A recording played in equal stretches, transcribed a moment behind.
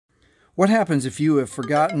What happens if you have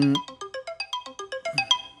forgotten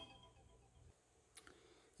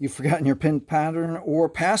your PIN pattern or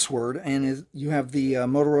password, and you have the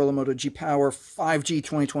Motorola Moto G Power 5G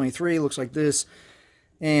 2023, looks like this,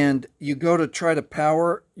 and you go to try to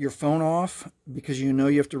power your phone off because you know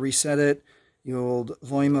you have to reset it. You hold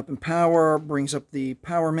volume up and power, brings up the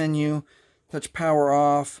power menu, touch power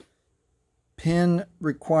off, PIN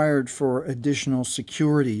required for additional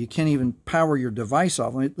security. You can't even power your device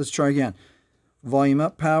off. Let's try again. Volume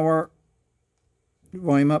up, power,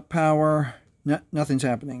 nothing's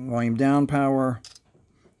happening. Volume down, power,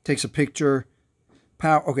 takes a picture,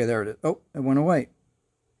 power, okay, there it is. Oh, it went away.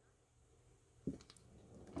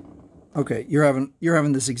 Okay, you're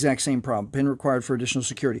having this exact same problem. PIN required for additional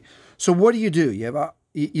security. So what do?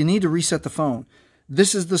 You need to reset the phone.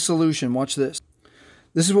 This is the solution. Watch this.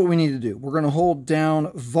 This is what we need to do. We're going to hold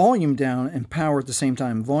down, volume down, and power at the same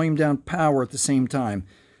time. Volume down, power at the same time.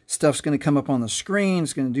 Stuff's going to come up on the screen.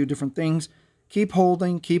 It's going to do different things. Keep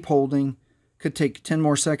holding, keep holding. Could take 10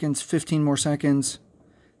 more seconds, 15 more seconds.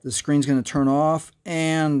 The screen's going to turn off,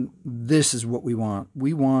 and this is what we want.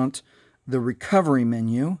 We want the recovery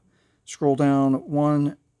menu. Scroll down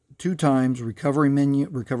 1, 2 times, recovery menu,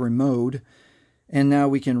 recovery mode, and now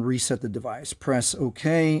we can reset the device. Press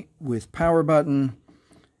OK with power button,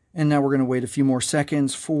 and now we're going to wait a few more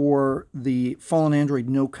seconds for the Fallen Android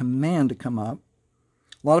No command to come up.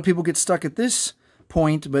 A lot of people get stuck at this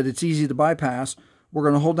point, but it's easy to bypass. We're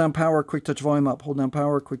going to hold down power, quick touch volume up, hold down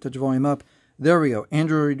power, quick touch volume up. There we go,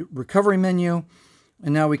 Android recovery menu,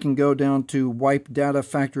 and now we can go down to wipe data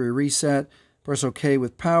factory reset. Press OK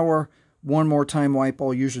with power. One more time, wipe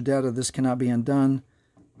all user data. This cannot be undone.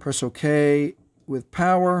 Press OK with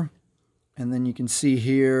power. And then you can see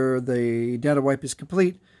here the data wipe is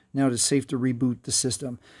complete. Now it is safe to reboot the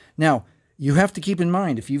system. Now, you have to keep in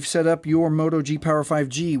mind, if you've set up your Moto G Power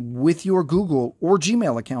 5G with your Google or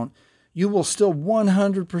Gmail account, you will still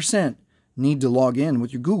 100% need to log in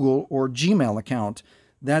with your Google or Gmail account.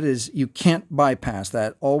 That is, you can't bypass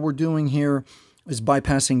that. All we're doing here is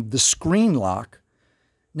bypassing the screen lock.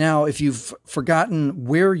 Now, if you've forgotten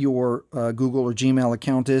where your Google or Gmail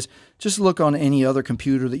account is, just look on any other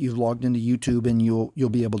computer that you've logged into YouTube and you'll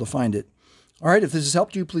be able to find it. All right, if this has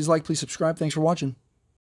helped you, please like, please subscribe. Thanks for watching.